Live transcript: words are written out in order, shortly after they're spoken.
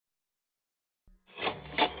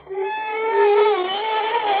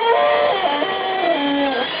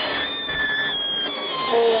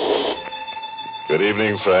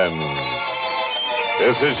evening, friends.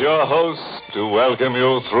 This is your host to welcome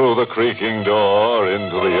you through the creaking door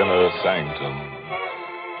into the inner sanctum.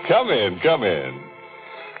 Come in, come in.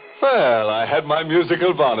 Well, I had my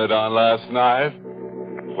musical bonnet on last night.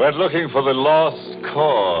 Went looking for the lost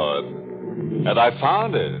chord, and I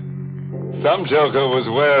found it. Some joker was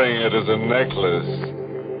wearing it as a necklace.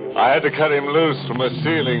 I had to cut him loose from a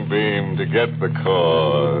ceiling beam to get the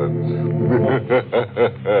chord.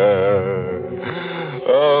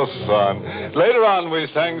 Oh, fun. Later on, we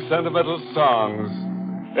sang sentimental songs.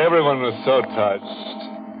 Everyone was so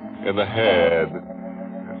touched in the head.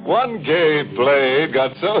 One gay blade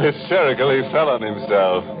got so hysterical he fell on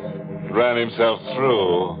himself, ran himself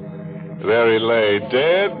through. There he lay,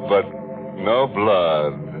 dead, but no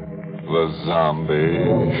blood. The zombie.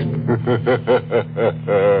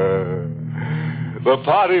 The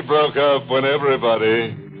party broke up when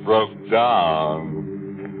everybody broke down.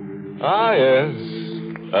 Ah, yes.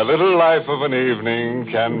 A little life of an evening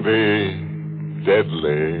can be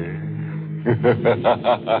deadly.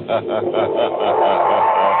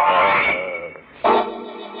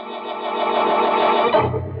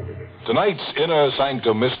 Tonight's Inner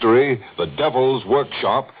Sanctum mystery, The Devil's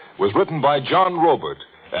Workshop, was written by John Robert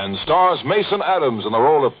and stars Mason Adams in the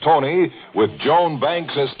role of Tony with Joan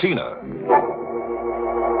Banks as Tina.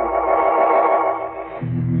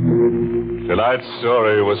 Tonight's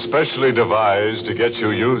story was specially devised to get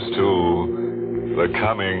you used to the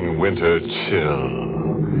coming winter chill.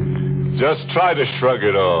 Just try to shrug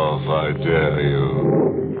it off, I dare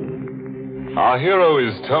you. Our hero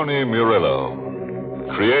is Tony Murillo,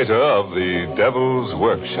 creator of The Devil's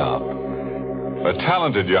Workshop. A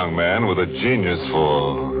talented young man with a genius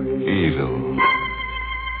for evil.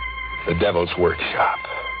 The Devil's Workshop.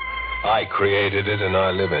 I created it and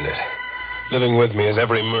I live in it. Living with me is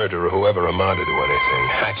every murderer who ever amounted to anything.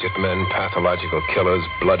 Hatchet men, pathological killers,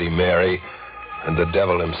 Bloody Mary, and the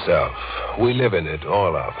devil himself. We live in it,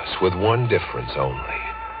 all of us, with one difference only.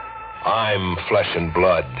 I'm flesh and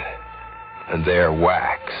blood, and they're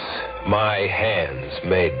wax. My hands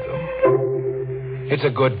made them. It's a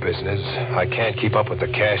good business. I can't keep up with the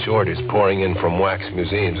cash orders pouring in from wax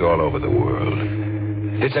museums all over the world.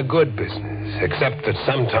 It's a good business, except that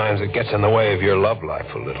sometimes it gets in the way of your love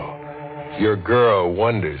life a little. Your girl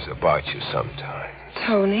wonders about you sometimes.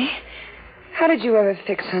 Tony, how did you ever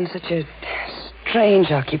fix on such a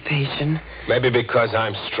strange occupation? Maybe because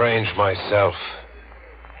I'm strange myself.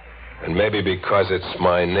 And maybe because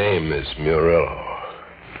my name is Murillo.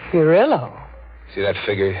 Murillo? See that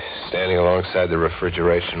figure standing alongside the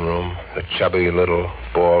refrigeration room? A chubby little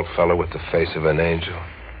bald fellow with the face of an angel.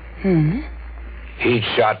 He'd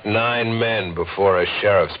shot 9 men before a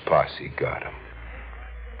sheriff's posse got him.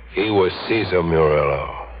 He was Cesar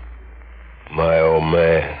Murillo, my old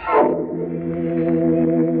man.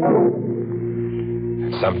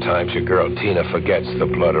 Sometimes your girl Tina forgets the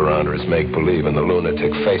blood around her is make-believe and the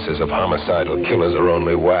lunatic faces of homicidal killers are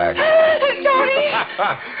only wax. Tony!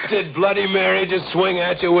 Did Bloody Mary just swing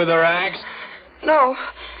at you with her axe? No.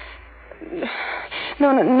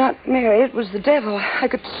 No, not Mary. It was the devil. I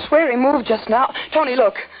could swear he moved just now. Tony,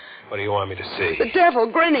 look. What do you want me to see? The devil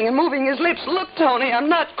grinning and moving his lips. Look, Tony, I'm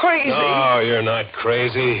not crazy. No, you're not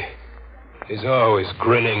crazy. He's always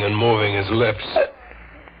grinning and moving his lips.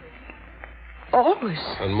 Always?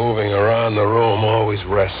 And moving around the room, always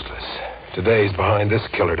restless. Today he's behind this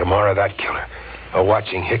killer, tomorrow that killer. Or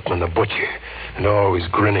watching Hickman the butcher. And always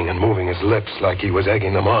grinning and moving his lips like he was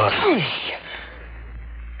egging them on. Tony,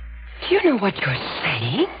 do you know what you're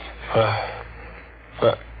saying?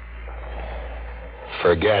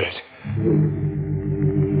 Forget it.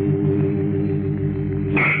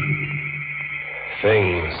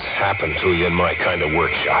 Things happen to you in my kind of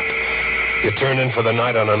workshop. You turn in for the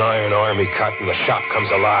night on an iron army cut and the shop comes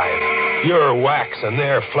alive. You're wax and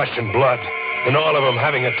they're flesh and blood. And all of them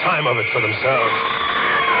having a time of it for themselves.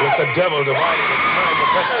 With the devil dividing his time the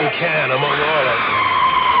best he can among all of them.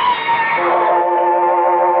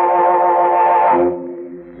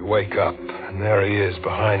 You wake up and there he is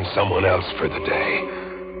behind someone else for the day.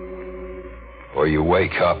 Or you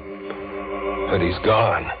wake up and he's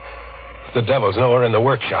gone. The devil's nowhere in the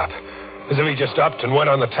workshop. As if he just upped and went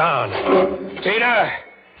on the town. Tina!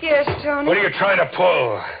 Yes, Tony? What are you trying to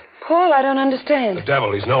pull? Paul, I don't understand. The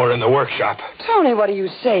devil, he's nowhere in the workshop. Tony, what are you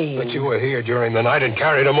saying? But you were here during the night and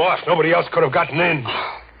carried him off. Nobody else could have gotten in.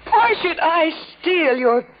 Why should I steal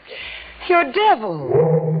your devil?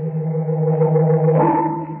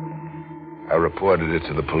 I reported it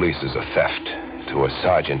to the police as a theft. To a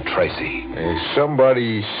Sergeant Tracy.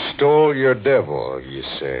 Somebody stole your devil, you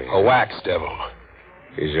say? A wax devil.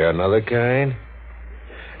 Is there another kind?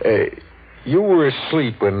 You were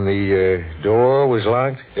asleep when the door was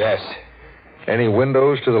locked? Yes. Any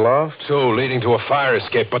windows to the loft? 2 leading to a fire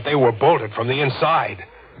escape, but they were bolted from the inside.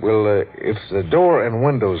 Well, if the door and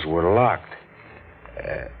windows were locked,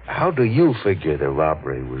 how do you figure the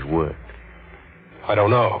robbery was worked? I don't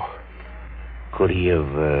know. Could he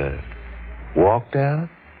have walked out?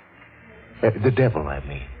 The devil, I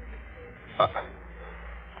mean.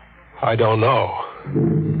 I don't know.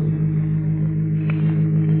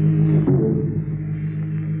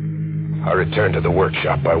 I returned to the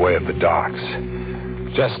workshop by way of the docks.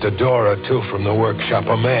 Just a door or 2 from the workshop,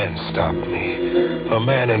 a man stopped me. A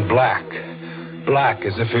man in black. Black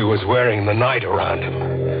as if he was wearing the night around him.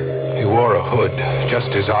 He wore a hood.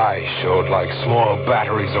 Just his eyes showed like small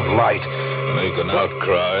batteries of light. Make an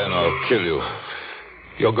outcry and I'll kill you.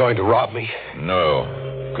 You're going to rob me? No.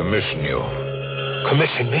 Commission you.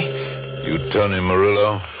 Commission me? You Tony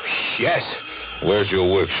Murillo? Yes. Where's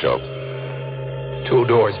your workshop? 2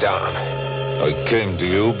 doors down. I came to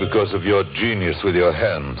you because of your genius with your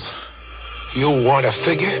hands. You want a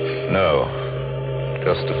figure? No.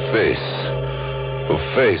 Just a face. A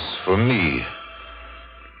face for me.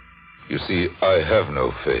 You see, I have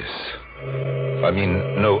no face. I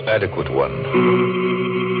mean, no adequate one.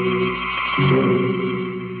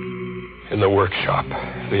 In the workshop,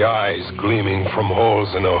 the eyes gleaming from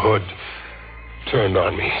holes in a hood turned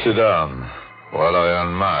on me. Sit down while I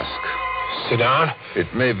unmask. Sit down?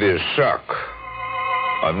 It may be a shock.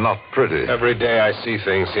 I'm not pretty. Every day I see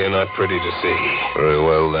things you're not pretty to see. Very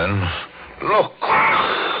well, then. Look.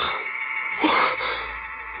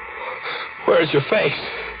 Where's your face?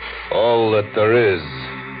 All that there is,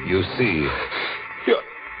 you see.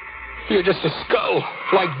 You're just a skull,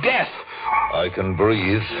 like death. I can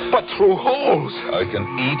breathe. But through holes. I can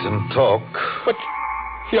eat and talk. But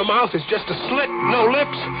your mouth is just a slit, no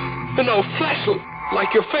lips, and no flesh,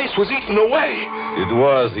 like your face was eaten away. It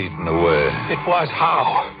was eaten away. It was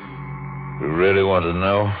how? You really want to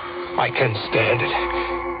know? I can stand it.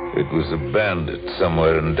 It was a bandit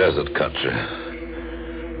somewhere in desert country.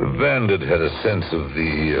 The bandit had a sense of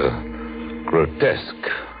the grotesque.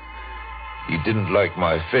 He didn't like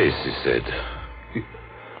my face, he said.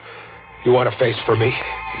 You want a face for me?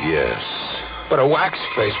 Yes. But a wax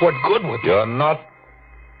face, what good would... You're not...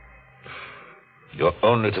 You're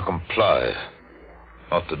only to comply,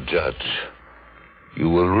 not to judge. You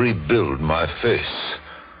will rebuild my face.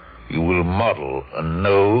 You will model a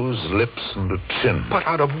nose, lips, and a chin. But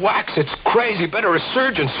out of wax, it's crazy. Better a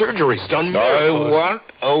surgeon. Surgery's done miracles. I want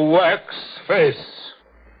a wax face.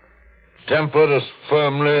 Tempered as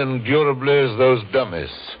firmly and durably as those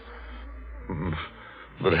dummies.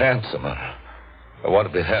 But handsomer. I want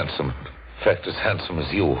to be handsome. In fact, as handsome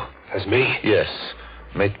as you. As me? Yes.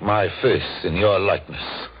 Make my face in your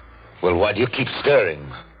likeness. Well, why do you keep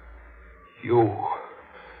staring? You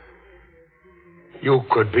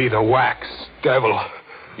could be the wax devil.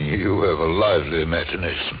 You have a lively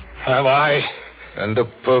imagination. Have I? And a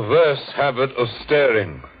perverse habit of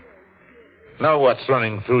staring. Now what's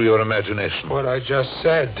running through your imagination? What I just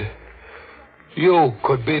said. You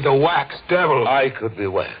could be the wax devil. I could be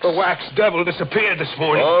wax. The wax devil disappeared this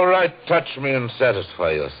morning. All right, touch me and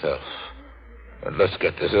satisfy yourself. And let's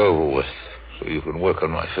get this over with, so you can work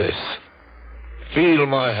on my face. Feel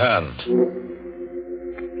my hand.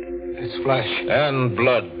 It's flesh. And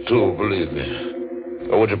blood, too, believe me.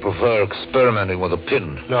 Or would you prefer experimenting with a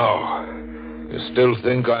pin? No. You still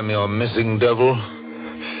think I'm your missing devil?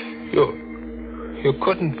 You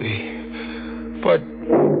couldn't be. But...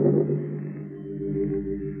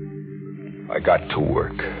 I got to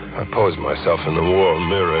work. I posed myself in the wall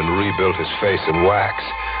mirror and rebuilt his face in wax.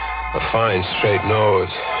 A fine, straight nose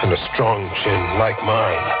and a strong chin like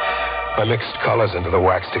mine. I mixed colors into the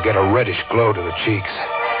wax to get a reddish glow to the cheeks.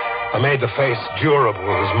 I made the face durable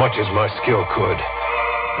as much as my skill could.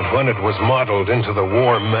 And when it was modeled into the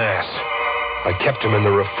warm mass, I kept him in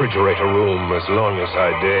the refrigerator room as long as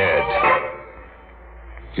I dared.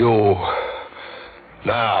 You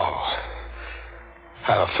now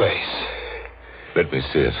have a face. Let me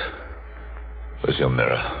see it. Where's your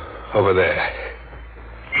mirror? Over there.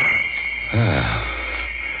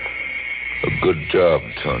 A good job,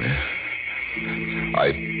 Tony.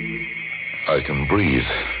 I can breathe.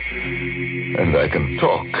 And I can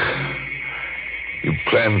talk. You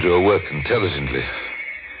planned your work intelligently.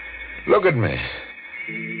 Look at me.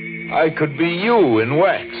 I could be you in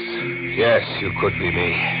wax. Yes, you could be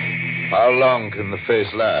me. How long can the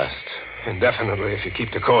face last? Indefinitely, if you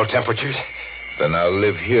keep the cold temperatures. Then I'll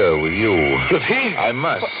live here with you. Live here? I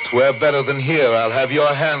must. Where better than here? I'll have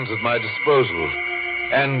your hands at my disposal.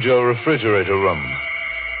 And your refrigerator room.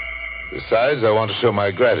 Besides, I want to show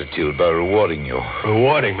my gratitude by rewarding you.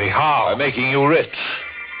 Rewarding me? How? By making you rich.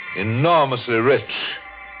 Enormously rich.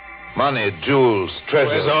 Money, jewels,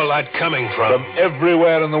 treasures. Where's all that coming from? From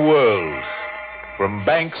everywhere in the world. From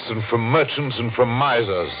banks and from merchants and from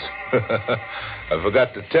misers. I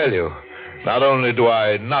forgot to tell you, not only do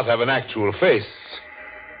I not have an actual face,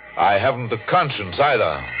 I haven't a conscience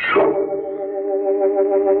either.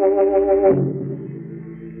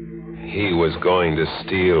 He was going to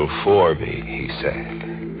steal for me, he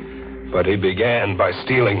said. But he began by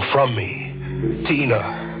stealing from me.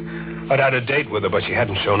 Tina. I'd had a date with her, but she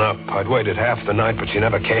hadn't shown up. I'd waited half the night, but she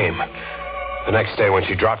never came. The next day, when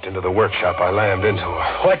she dropped into the workshop, I lammed into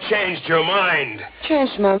her. What changed your mind?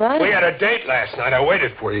 Changed my mind? We had a date last night. I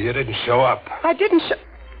waited for you. You didn't show up. I didn't show...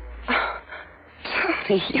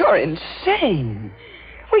 Tony, you're insane.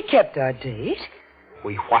 We kept our date.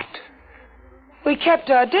 We what? We kept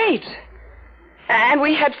our date. And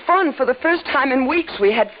we had fun. For the first time in weeks,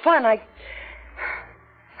 we had fun. I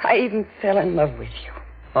even fell in love with you.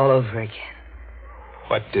 All over again.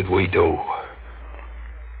 What did we do?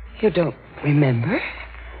 You don't remember?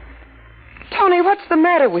 Tony, what's the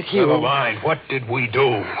matter with you? Never mind. What did we do?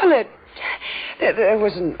 Well, there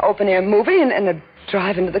was an open-air movie and a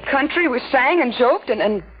drive into the country. We sang and joked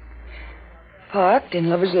and parked in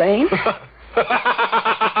Lover's Lane.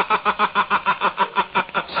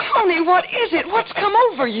 Tony, what is it? What's come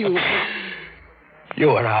over you? You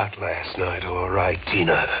were out last night, all right,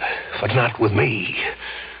 Tina. But not with me.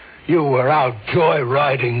 You were out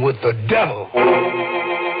joyriding with the devil.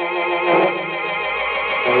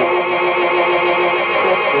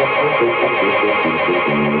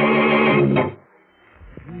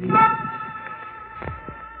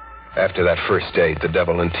 After that first date, the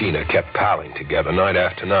devil and Tina kept palling together night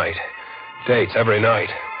after night. Dates every night.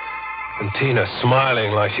 And Tina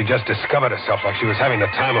smiling like she just discovered herself, like she was having the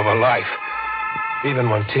time of her life. Even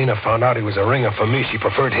when Tina found out he was a ringer for me, she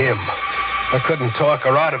preferred him. I couldn't talk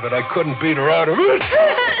her out of it. I couldn't beat her out of it.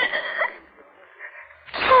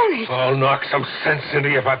 Tony! I'll knock some sense into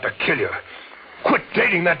you if I have to kill you. Quit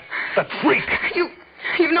dating that freak.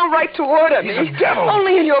 You've no right to order me. He's a devil.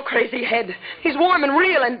 Only in your crazy head. He's warm and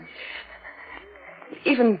real and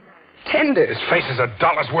even tender. His face is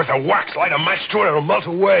 $1 worth of wax. Light a match to it, it'll melt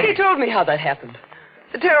away. He told me how that happened.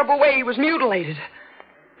 The terrible way he was mutilated.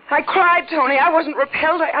 I cried, Tony. I wasn't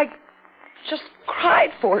repelled. I just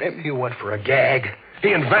cried for him. You went for a gag.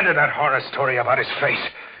 He invented that horror story about his face.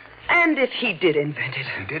 And if he did invent it.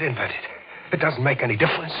 He did invent it. It doesn't make any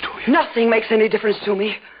difference to you. Nothing makes any difference to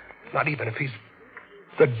me. Not even if he's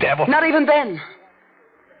the devil. Not even then.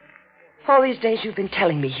 All these days you've been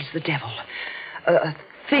telling me he's the devil. A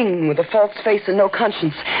thing with a false face and no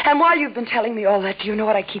conscience. And while you've been telling me all that, do you know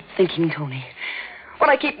what I keep thinking, Tony? What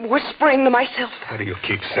I keep whispering to myself? What do you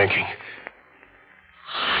keep thinking?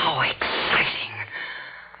 How exciting.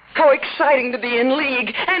 How exciting to be in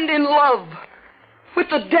league and in love with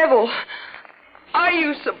the devil. Are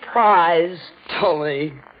you surprised,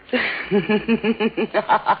 Tony? I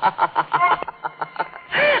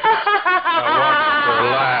watched her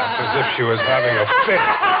laugh as if she was having a fit.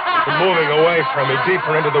 And moving away from me,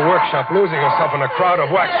 deeper into the workshop, losing herself in a crowd of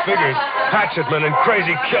wax figures, hatchetmen, and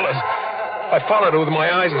crazy killers. I followed her with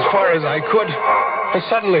my eyes as far as I could. And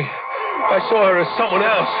suddenly, I saw her as someone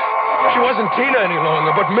else. She wasn't Tina any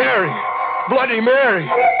longer, but Mary. Bloody Mary.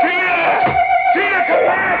 Tina! Tina, come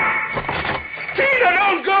back! Tina,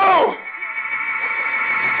 don't go!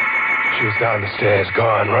 She was down the stairs,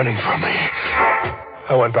 gone, running from me.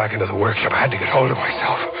 I went back into the workshop. I had to get hold of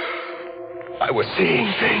myself. I was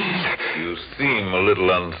seeing things. You seem a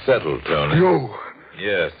little unsettled, Tony. You?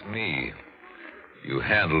 Yes, me. You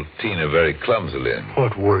handled Tina very clumsily.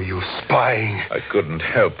 What were you spying? I couldn't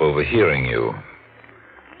help overhearing you.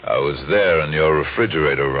 I was there in your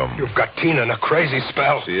refrigerator room. You've got Tina in a crazy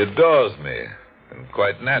spell. She adores me, and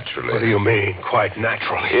quite naturally. What do you mean, quite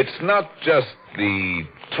naturally? It's not just the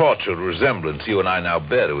tortured resemblance you and I now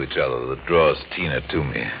bear to each other that draws Tina to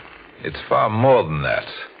me. It's far more than that.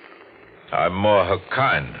 I'm more her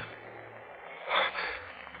kind.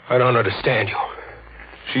 I don't understand you.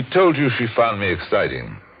 She told you she found me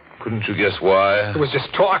exciting. Couldn't you guess why? It was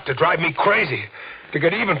just talk to drive me crazy. To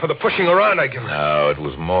get even for the pushing around I give her. No, it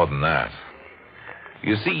was more than that.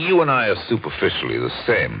 You see, you and I are superficially the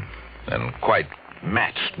same, and quite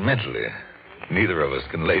matched mentally. Neither of us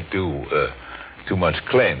can lay too much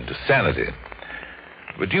claim to sanity.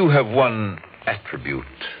 But you have one attribute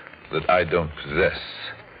that I don't possess.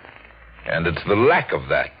 And it's the lack of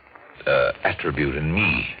that attribute in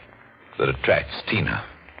me that attracts Tina.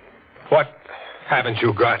 What haven't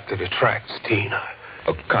you got that attracts Tina?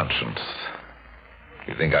 A conscience.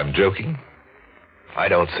 You think I'm joking? I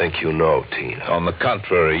don't think you know Tina. On the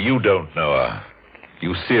contrary, you don't know her.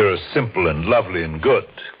 You see her as simple and lovely and good.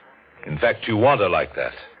 In fact, you want her like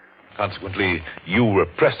that. Consequently, you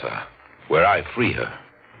repress her, where I free her.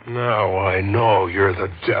 Now I know you're the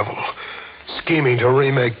devil, scheming to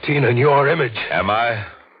remake Tina in your image. Am I?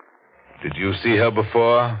 Did you see her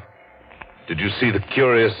before? Did you see the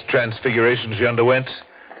curious transfiguration she underwent?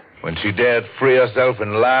 When she dared free herself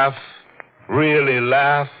and laugh? Really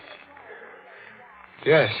laugh?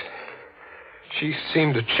 Yes. She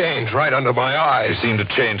seemed to change right under my eyes. She seemed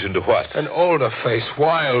to change into what? An older face,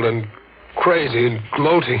 wild and crazy and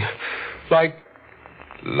gloating. Like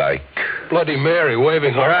Bloody Mary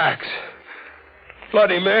waving her axe.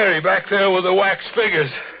 Bloody Mary back there with the wax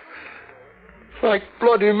figures. Like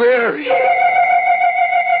Bloody Mary.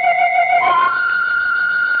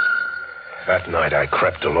 That night I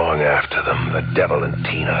crept along after them, the devil and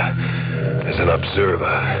Tina, as an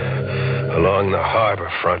observer, along the harbor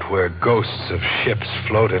front where ghosts of ships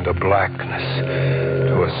float into blackness,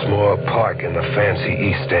 to a small park in the fancy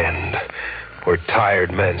East End, where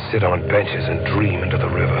tired men sit on benches and dream into the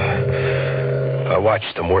river. I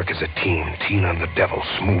watched them work as a team, Tina and the devil,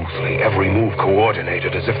 smoothly, every move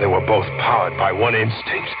coordinated as if they were both powered by one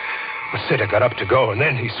instinct. Masita got up to go, and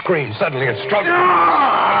then he screamed suddenly and struggled.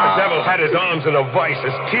 The devil had his arms in a vice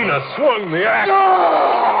as Tina swung the axe.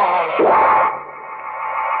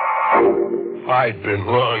 I'd been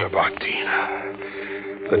wrong about Tina.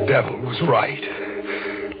 The devil was right.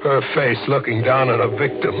 Her face looking down on a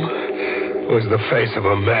victim was the face of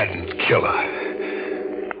a maddened killer.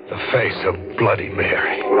 The face of Bloody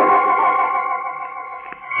Mary.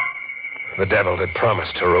 The devil had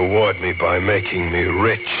promised to reward me by making me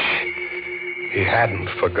rich. He hadn't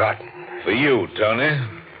forgotten. For you, Tony.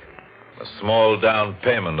 A small down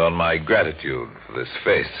payment on my gratitude for this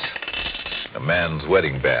face. A man's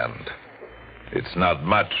wedding band. It's not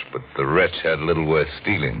much, but the wretch had little worth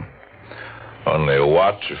stealing. Only a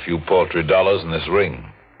watch, a few paltry dollars, and this ring.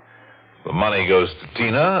 The money goes to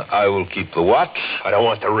Tina. I will keep the watch. I don't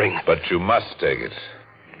want the ring. But you must take it.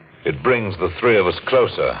 It brings the three of us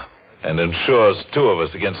closer and ensures two of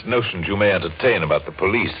us against notions you may entertain about the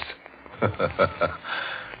police.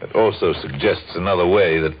 It also suggests another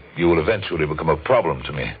way that you will eventually become a problem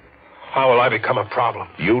to me. How will I become a problem?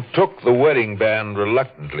 You took the wedding band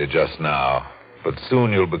reluctantly just now, but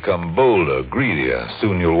soon you'll become bolder, greedier.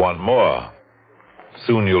 Soon you'll want more.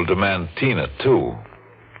 Soon you'll demand Tina, too.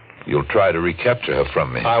 You'll try to recapture her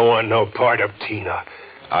from me. I want no part of Tina.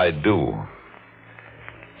 I do.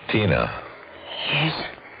 Tina. Yes?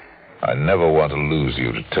 I never want to lose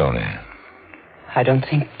you to Tony. I don't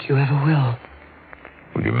think you ever will.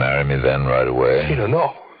 Will you marry me then right away? Tina,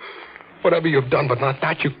 no. Whatever you've done, but not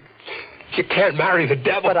that. You can't marry the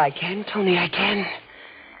devil. But I can, Tony, I can.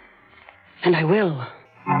 And I will.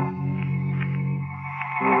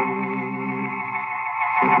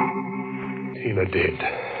 Tina did.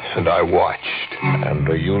 And I watched. And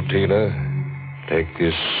do you, Tina, take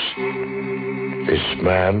this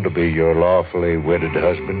man to be your lawfully wedded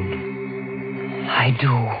husband? I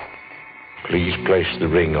do. Please place the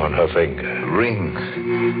ring on her finger. Ring?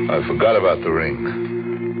 I forgot about the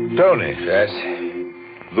ring. Tony. Yes?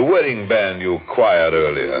 The wedding band you acquired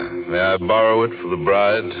earlier. May I borrow it for the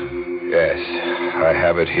bride? Yes. I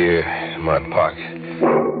have it here in my pocket.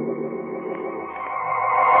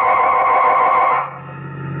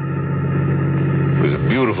 It was a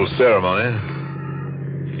beautiful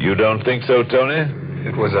ceremony. You don't think so, Tony?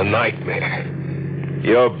 It was a nightmare.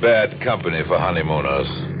 You're bad company for honeymooners.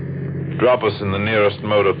 Drop us in the nearest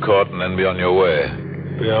motor court and then be on your way.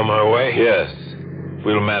 Be on my way? Yes.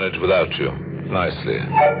 We'll manage without you. Nicely.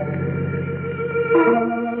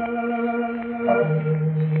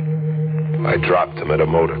 I dropped them at a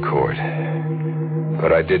motor court.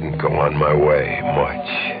 But I didn't go on my way much.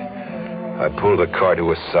 I pulled the car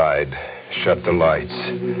to a side, shut the lights,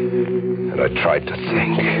 and I tried to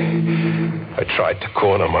think. I tried to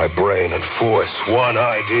corner my brain and force one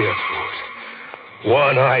idea through it.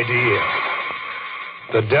 One idea.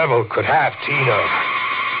 The devil could have Tina,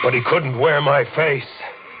 but he couldn't wear my face.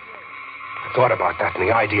 I thought about that, and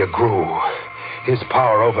the idea grew. His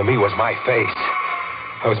power over me was my face.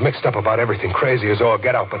 I was mixed up about everything, crazy as all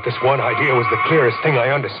get out, but this one idea was the clearest thing I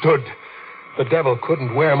understood. The devil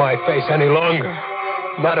couldn't wear my face any longer.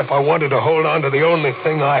 Not if I wanted to hold on to the only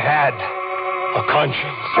thing I had, a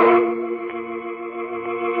conscience.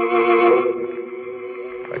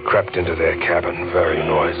 I crept into their cabin very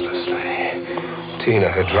noiselessly.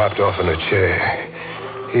 Tina had dropped off in a chair.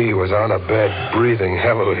 He was on a bed, breathing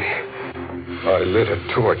heavily. I lit a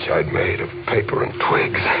torch I'd made of paper and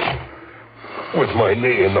twigs. With my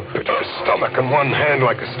knee in the pit of his stomach and one hand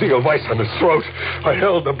like a steel vice on his throat, I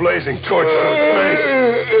held the blazing torch to his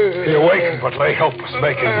face. He awakened but lay helpless,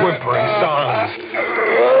 making whimpering sounds.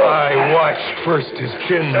 I watched first his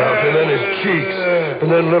chin melt and then his cheeks, and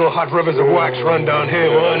then little hot rivers of wax run down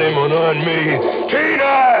him and on me.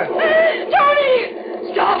 Tina! Tony!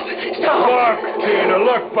 Stop! Stop! Look, Tina,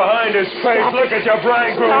 look behind his face. Stop. Look at your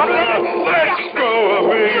bridegroom Stop now. it. Let go of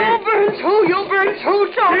me. You'll burn too! You'll burn too,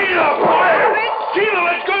 Tony! Tina, fire! Tina,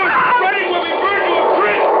 let go! It's spreading when we burn to a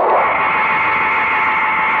crisp!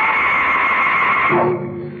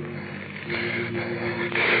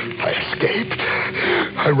 I escaped.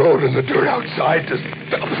 I rolled in the dirt outside to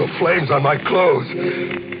stop the flames on my clothes.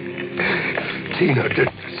 Tina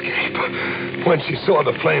didn't escape. When she saw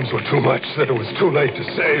the flames were too much, that it was too late to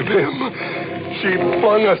save him, she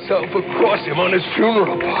flung herself across him on his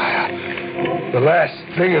funeral pyre. The last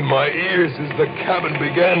thing in my ears as the cabin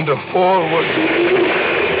began to fall was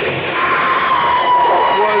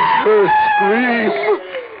her scream.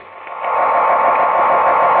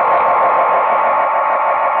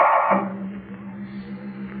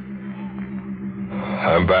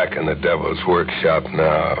 I'm back in the devil's workshop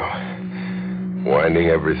now, winding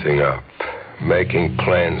everything up, making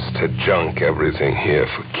plans to junk everything here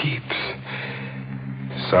for keeps.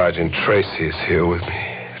 Sergeant Tracy is here with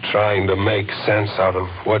me, trying to make sense out of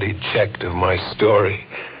what he checked of my story.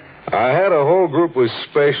 I had a whole group of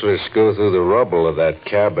specialists go through the rubble of that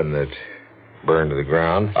cabin that burned to the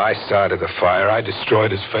ground. I started the fire. I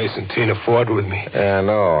destroyed his face and Tina Ford with me. I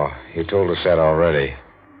know. You told us that already.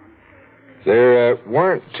 There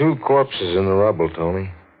weren't two corpses in the rubble, Tony.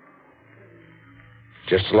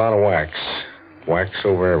 Just a lot of wax. Wax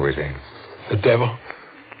over everything. The devil?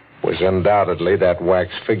 Was undoubtedly that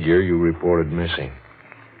wax figure you reported missing.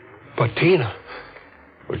 But Tina...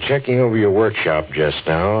 We're checking over your workshop just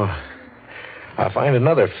now. I find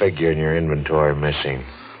another figure in your inventory missing.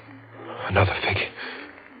 Another figure?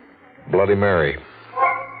 Bloody Mary.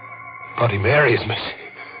 Bloody Mary is missing.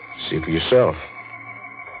 See for yourself.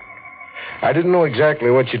 I didn't know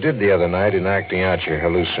exactly what you did the other night in acting out your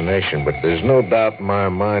hallucination, but there's no doubt in my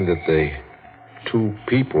mind that the two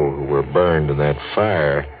people who were burned in that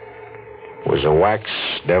fire was a wax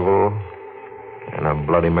devil and a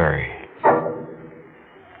Bloody Mary.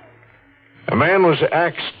 A man was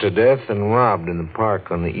axed to death and robbed in the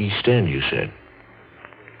park on the East End, you said.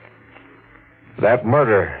 That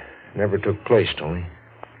murder never took place, Tony.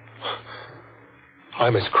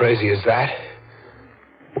 I'm as crazy as that?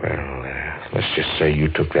 Well, let's just say you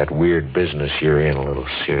took that weird business you're in a little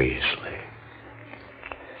seriously.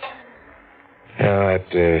 Yeah, that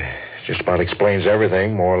just about explains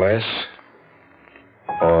everything, more or less.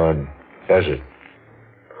 Or does it?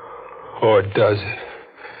 Or does it?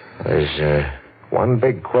 There's one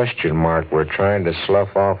big question mark we're trying to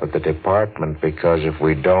slough off at the department, because if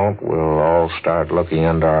we don't, we'll all start looking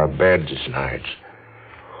under our beds nights.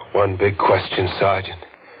 One big question, Sergeant.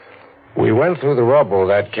 We went through the rubble of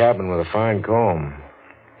that cabin with a fine comb.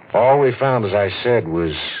 All we found, as I said,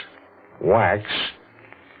 was wax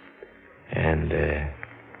and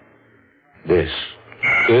this.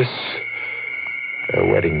 This? A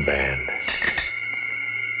wedding band.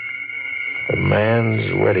 A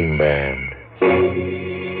man's wedding band.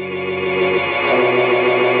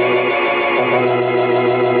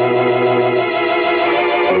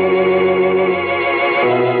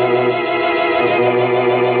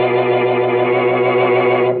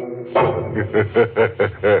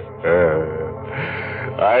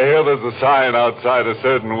 I hear there's a sign outside a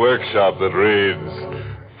certain workshop that reads,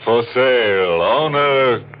 "For sale,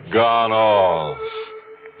 owner gone off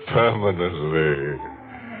permanently."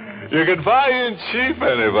 You can buy in cheap,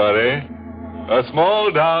 anybody. A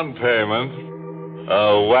small down payment,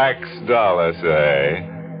 a wax dollar, say,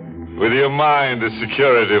 with your mind as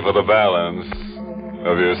security for the balance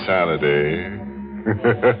of your sanity.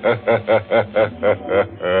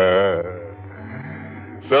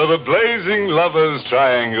 So the blazing lover's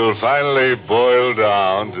triangle finally boiled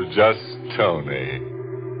down to just Tony.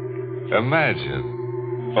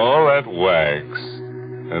 Imagine all that wax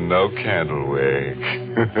and no candle wick.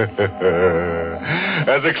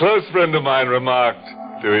 As a close friend of mine remarked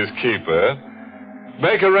to his keeper,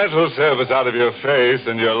 make a rental service out of your face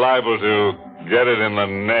and you're liable to get it in the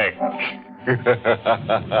neck.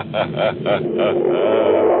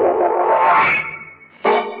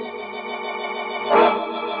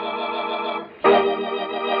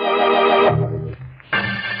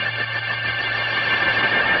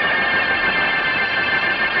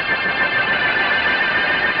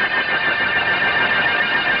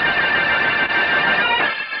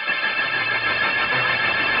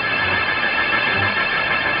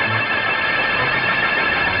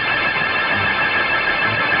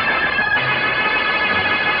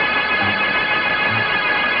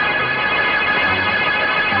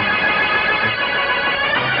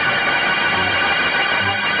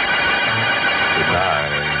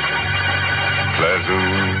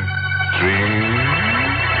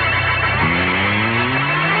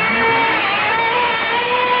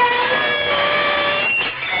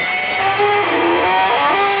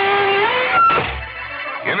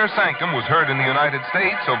 Sanctum was heard in the United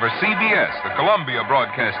States over CBS, the Columbia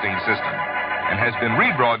Broadcasting System, and has been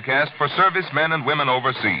rebroadcast for servicemen and women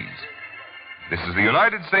overseas. This is the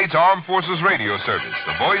United States Armed Forces Radio Service,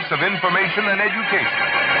 the voice of information and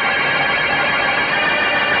education.